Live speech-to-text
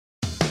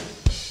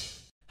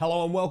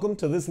Hello and welcome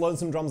to this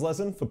Lonesome Drums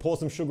lesson for Pour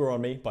Some Sugar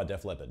on Me by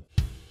Leppard.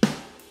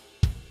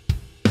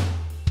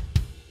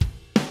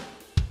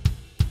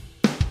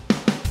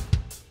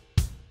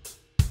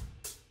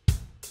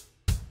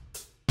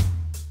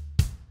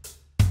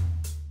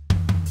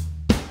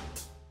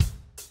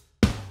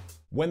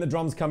 When the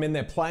drums come in,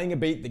 they're playing a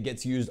beat that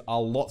gets used a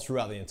lot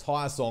throughout the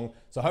entire song,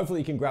 so hopefully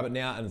you can grab it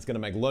now and it's going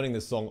to make learning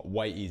this song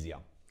way easier.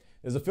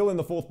 There's a fill in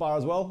the fourth bar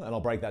as well, and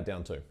I'll break that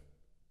down too.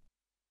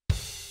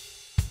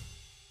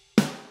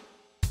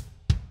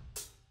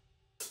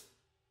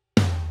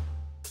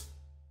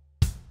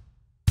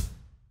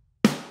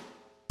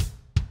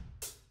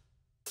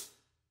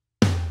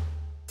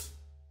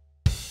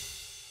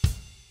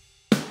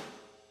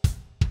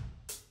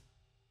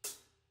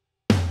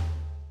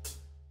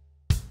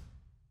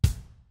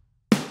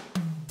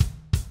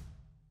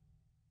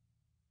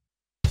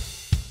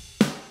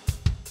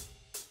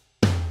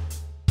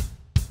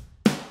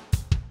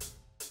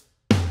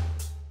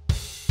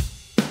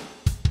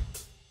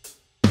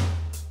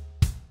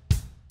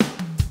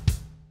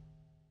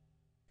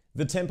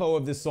 The tempo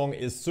of this song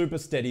is super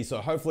steady,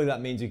 so hopefully that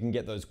means you can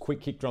get those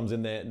quick kick drums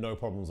in there, no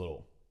problems at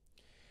all.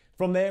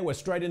 From there, we're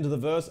straight into the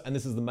verse, and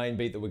this is the main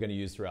beat that we're going to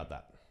use throughout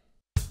that.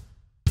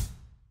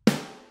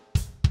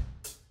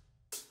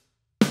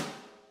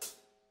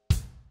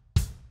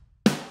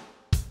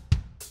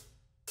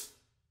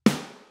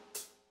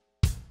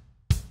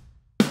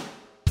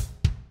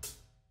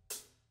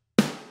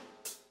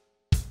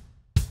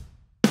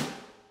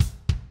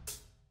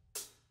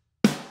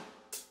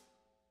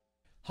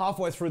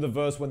 Halfway through the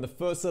verse, when the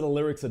first set of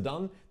lyrics are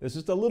done, there's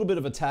just a little bit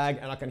of a tag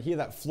and I can hear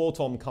that floor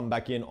tom come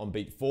back in on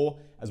beat 4,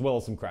 as well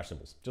as some crash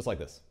cymbals, just like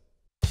this.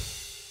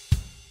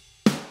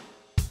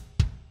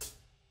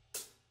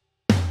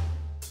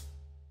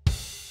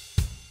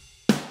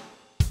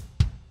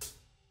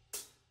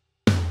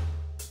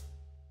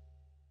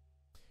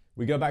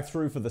 We go back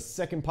through for the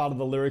second part of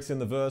the lyrics in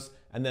the verse,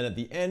 and then at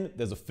the end,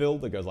 there's a fill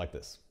that goes like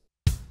this.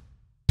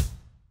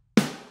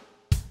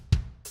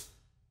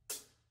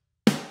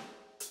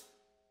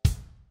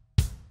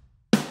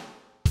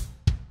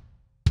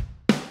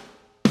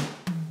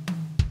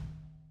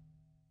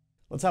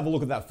 Let's have a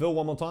look at that fill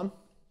one more time.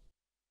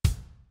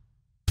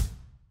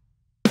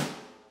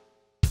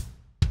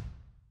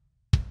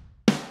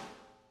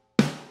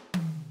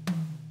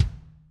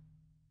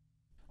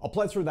 I'll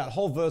play through that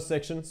whole verse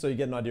section so you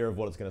get an idea of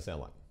what it's going to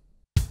sound like.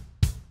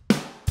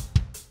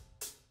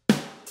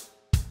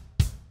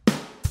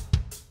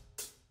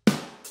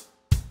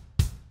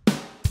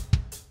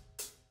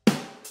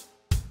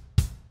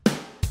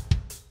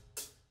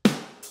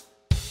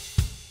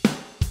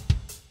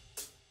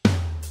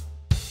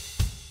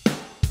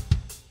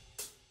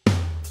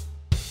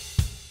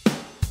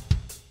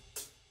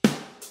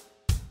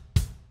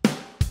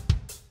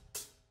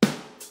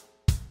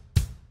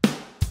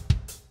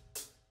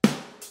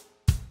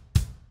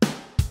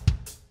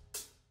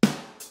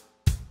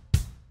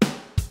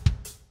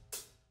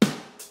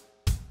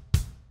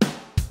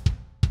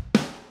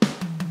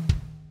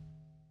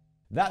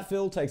 That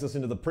fill takes us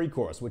into the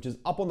pre-chorus, which is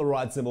up on the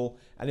ride cymbal,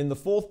 and in the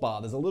fourth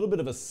bar, there's a little bit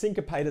of a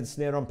syncopated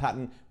snare drum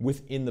pattern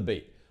within the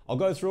beat. I'll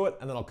go through it,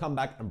 and then I'll come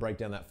back and break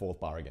down that fourth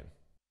bar again.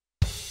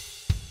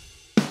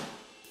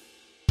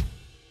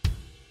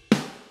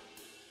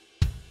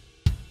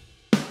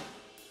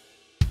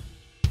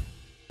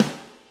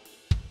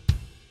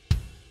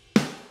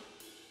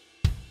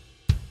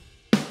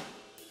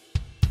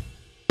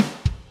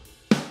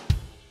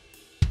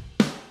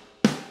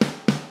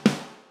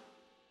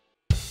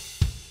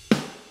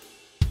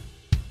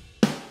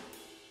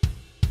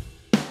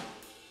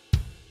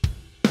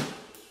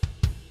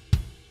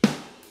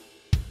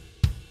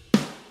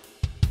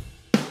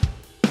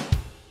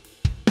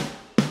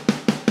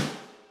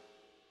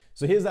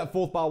 So here's that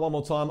fourth bar one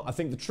more time. I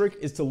think the trick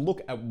is to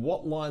look at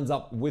what lines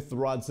up with the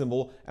ride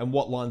cymbal and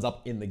what lines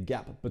up in the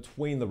gap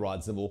between the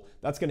ride cymbal.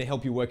 That's going to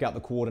help you work out the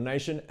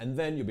coordination, and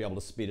then you'll be able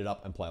to speed it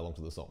up and play along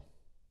to the song.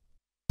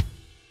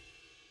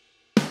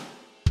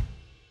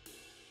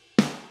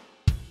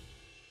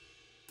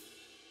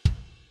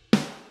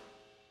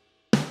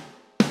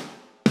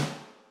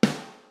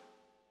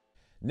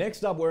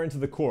 Next up, we're into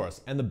the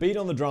chorus, and the beat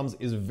on the drums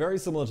is very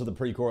similar to the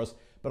pre-chorus,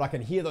 but I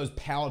can hear those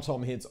power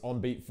tom hits on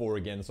beat 4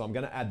 again, so I'm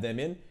going to add them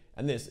in,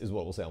 and this is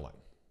what it will sound like.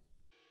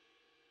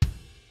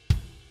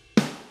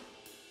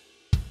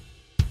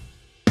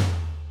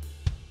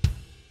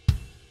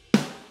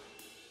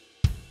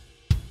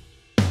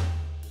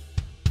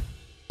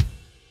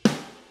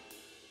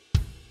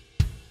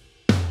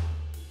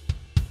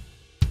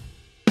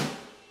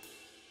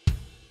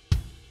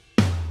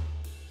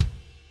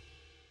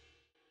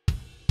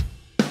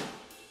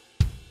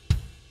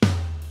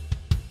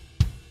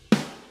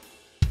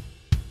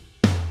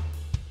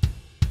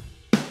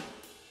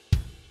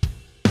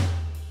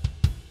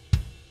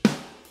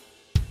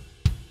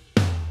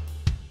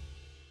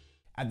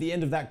 At the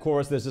end of that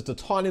chorus, there's just a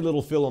tiny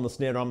little fill on the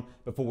snare drum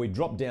before we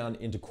drop down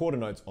into quarter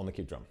notes on the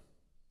kick drum.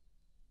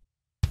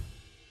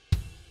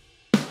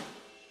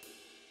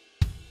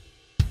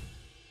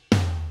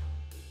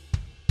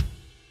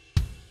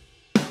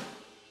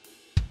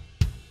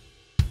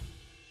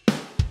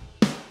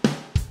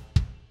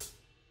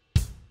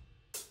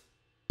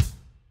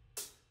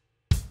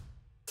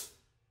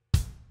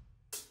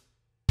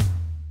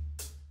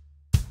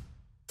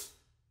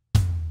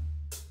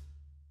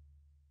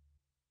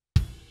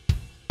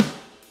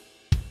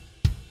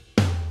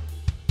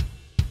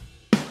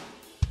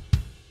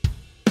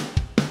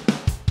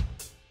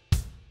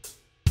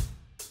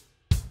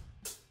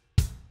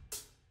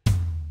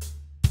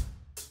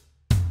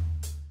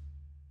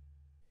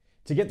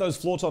 To get those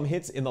floor tom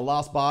hits in the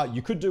last bar,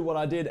 you could do what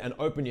I did and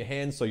open your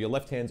hands so your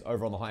left hand's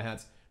over on the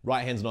hi-hats,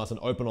 right hand's nice and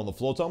open on the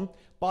floor tom.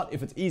 But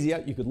if it's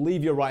easier, you could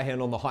leave your right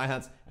hand on the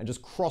hi-hats and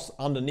just cross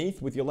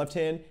underneath with your left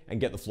hand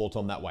and get the floor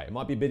tom that way. It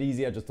might be a bit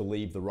easier just to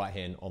leave the right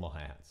hand on the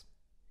hi-hats.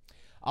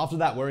 After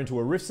that, we're into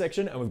a riff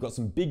section and we've got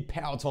some big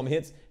power tom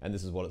hits, and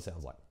this is what it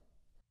sounds like.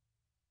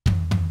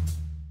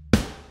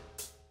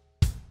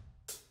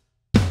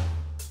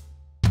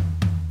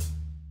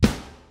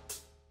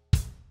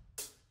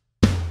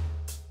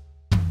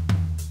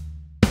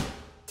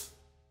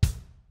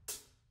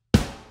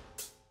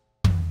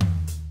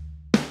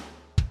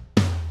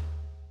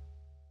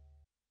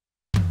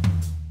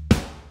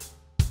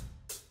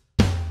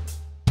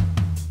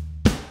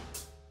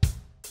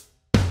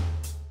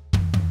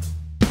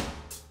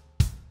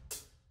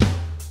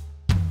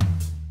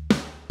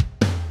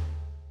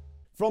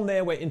 From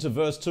there, we're into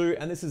verse 2,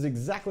 and this is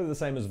exactly the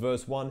same as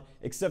verse 1,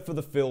 except for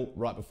the fill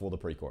right before the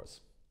pre-chorus.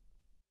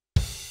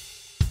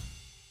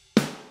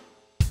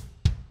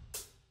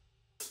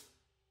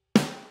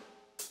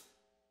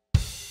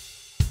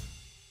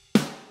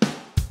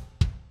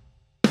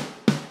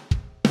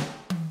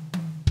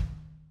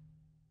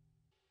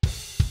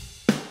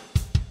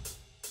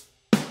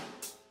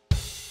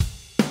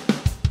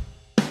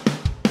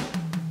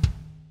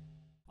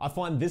 I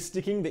find this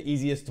sticking the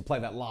easiest to play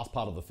that last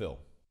part of the fill.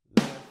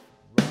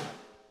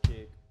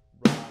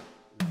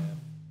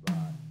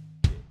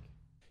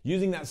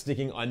 Using that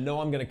sticking, I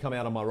know I'm going to come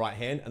out on my right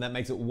hand, and that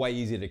makes it way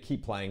easier to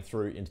keep playing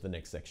through into the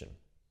next section.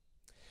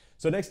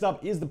 So next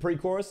up is the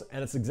pre-chorus,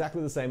 and it's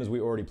exactly the same as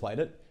we already played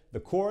it. The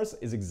chorus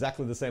is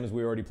exactly the same as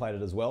we already played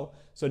it as well.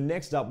 So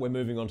next up, we're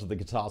moving on to the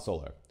guitar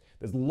solo.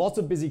 There's lots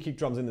of busy kick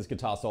drums in this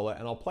guitar solo,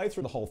 and I'll play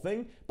through the whole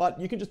thing, but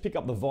you can just pick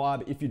up the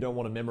vibe if you don't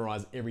want to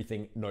memorize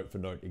everything note for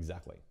note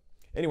exactly.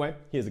 Anyway,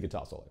 here's the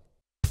guitar solo.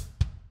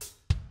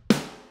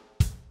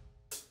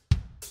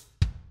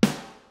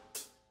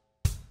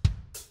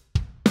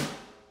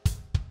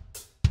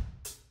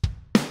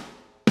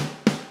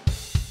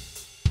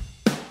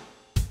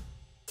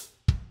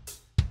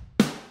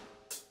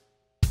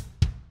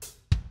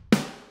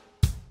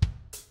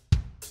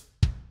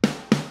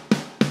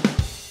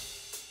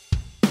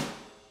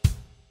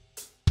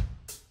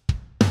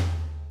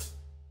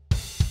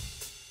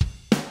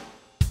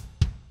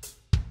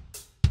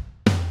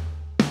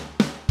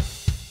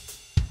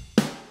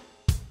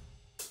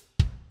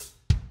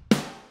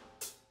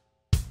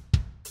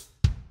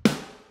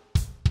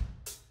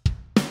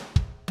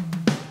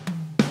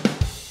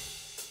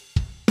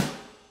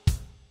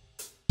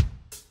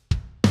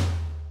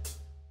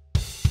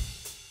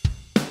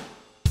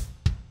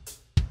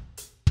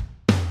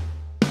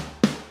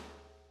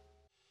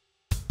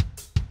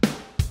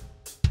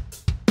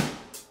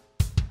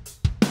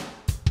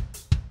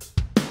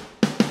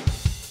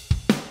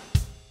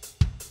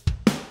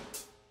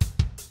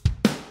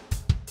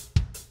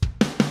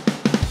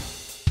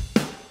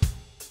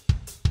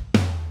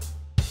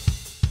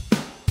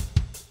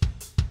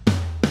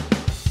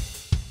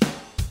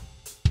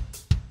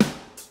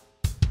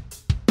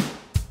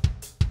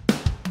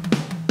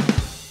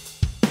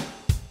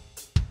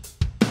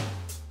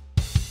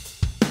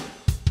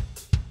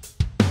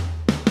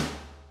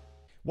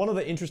 One of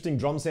the interesting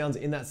drum sounds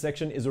in that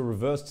section is a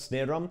reversed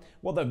snare drum.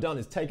 What they've done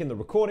is taken the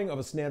recording of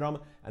a snare drum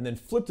and then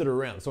flipped it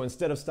around. So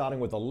instead of starting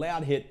with a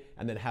loud hit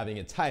and then having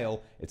a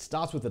tail, it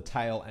starts with a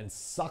tail and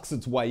sucks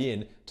its way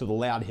in to the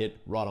loud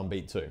hit right on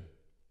beat 2.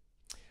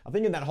 I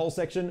think in that whole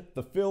section,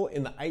 the fill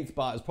in the 8th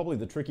bar is probably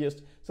the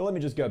trickiest. So let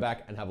me just go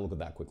back and have a look at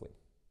that quickly.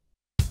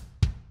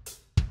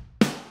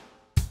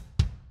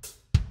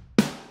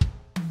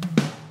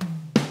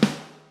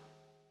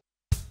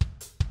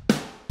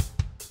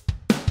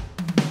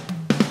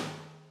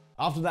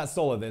 After that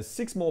solo, there's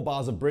 6 more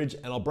bars of bridge,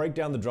 and I'll break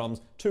down the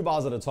drums 2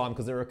 bars at a time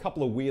because there are a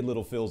couple of weird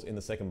little fills in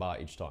the 2nd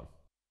bar each time.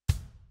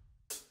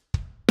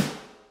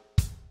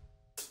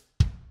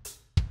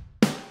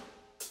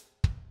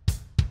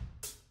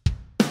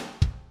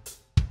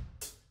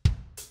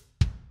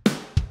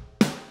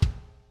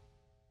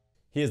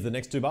 Here's the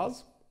next 2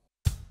 bars.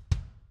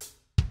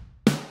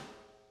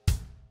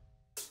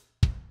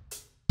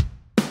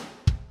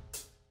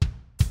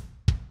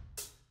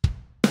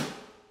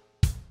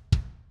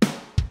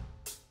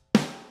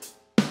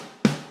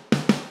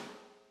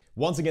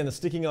 Once again, the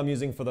sticking I'm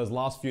using for those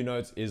last few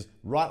notes is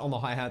right on the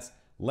hi-hats,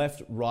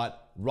 left, right,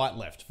 right,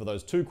 left for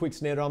those 2 quick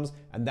snare drums,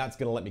 and that's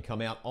going to let me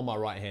come out on my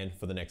right hand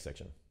for the next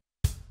section.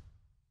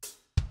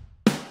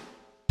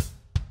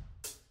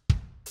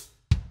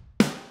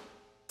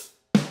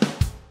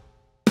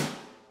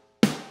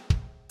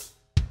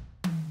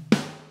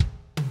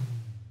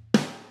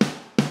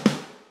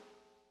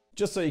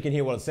 Just so you can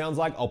hear what it sounds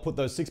like, I'll put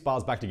those 6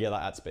 bars back together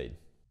at speed.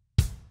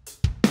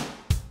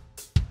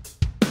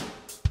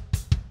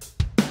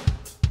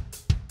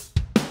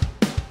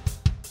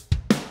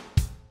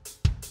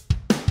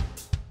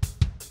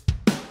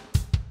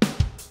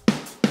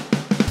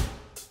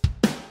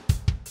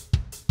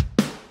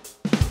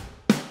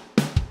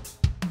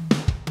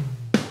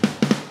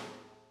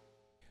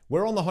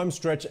 We're on the home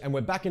stretch and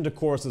we're back into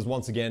choruses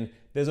once again.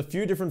 There's a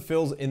few different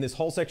fills in this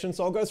whole section,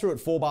 so I'll go through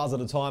it 4 bars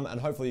at a time and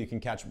hopefully you can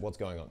catch what's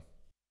going on.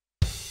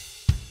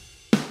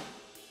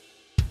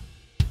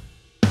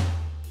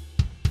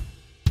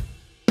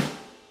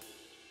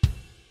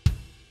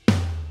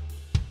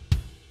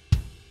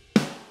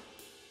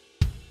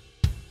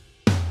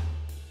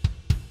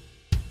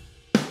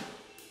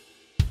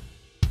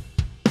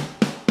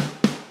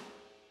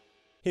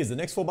 Here's the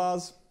next 4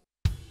 bars.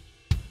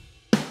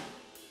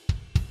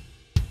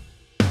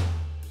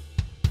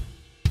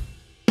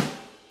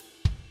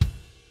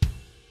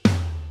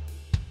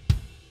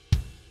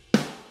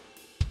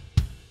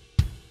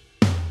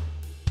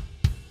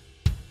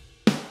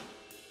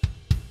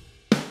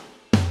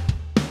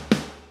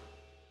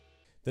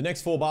 The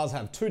next 4 bars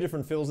have 2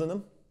 different fills in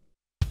them.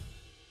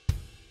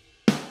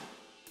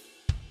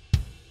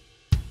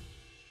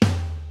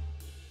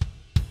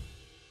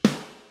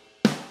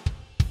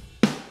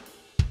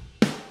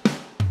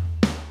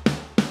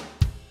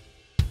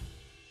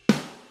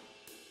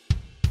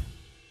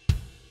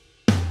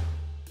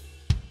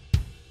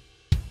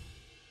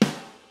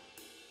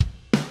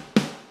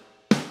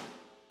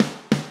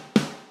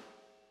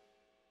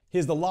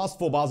 Here's the last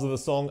 4 bars of the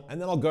song,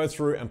 and then I'll go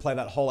through and play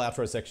that whole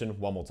outro section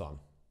one more time.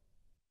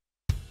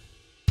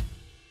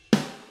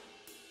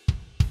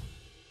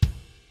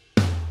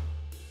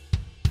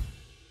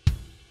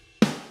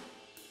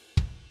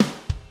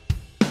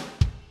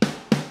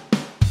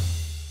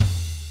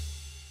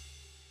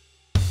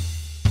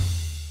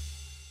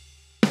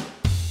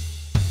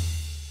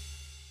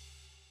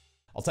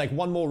 I'll take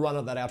one more run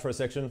at that outro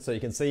section so you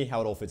can see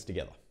how it all fits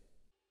together.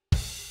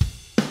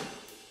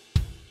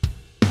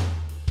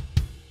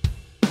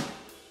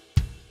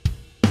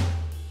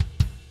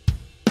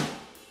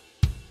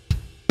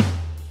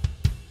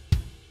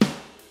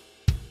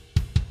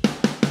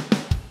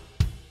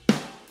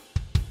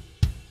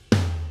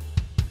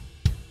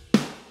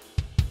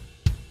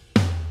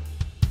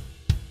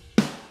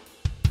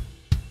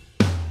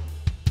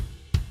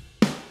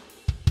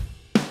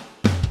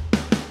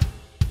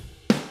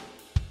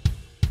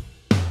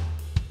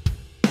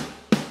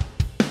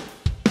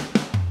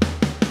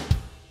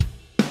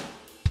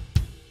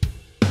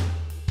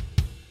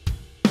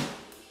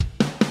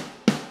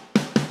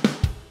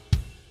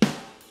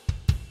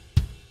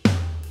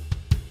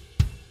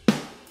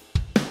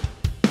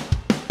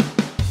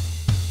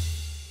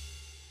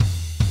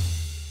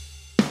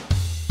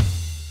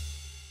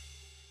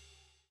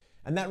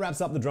 And that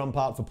wraps up the drum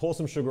part for Pour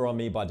Some Sugar on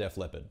Me by Def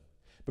Leppard.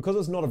 Because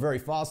it's not a very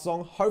fast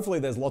song, hopefully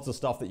there's lots of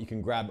stuff that you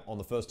can grab on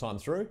the first time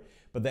through,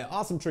 but there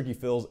are some tricky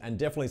fills and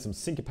definitely some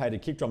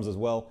syncopated kick drums as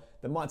well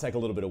that might take a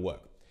little bit of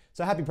work.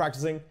 So happy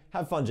practicing,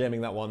 have fun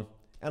jamming that one,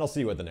 and I'll see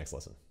you at the next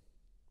lesson.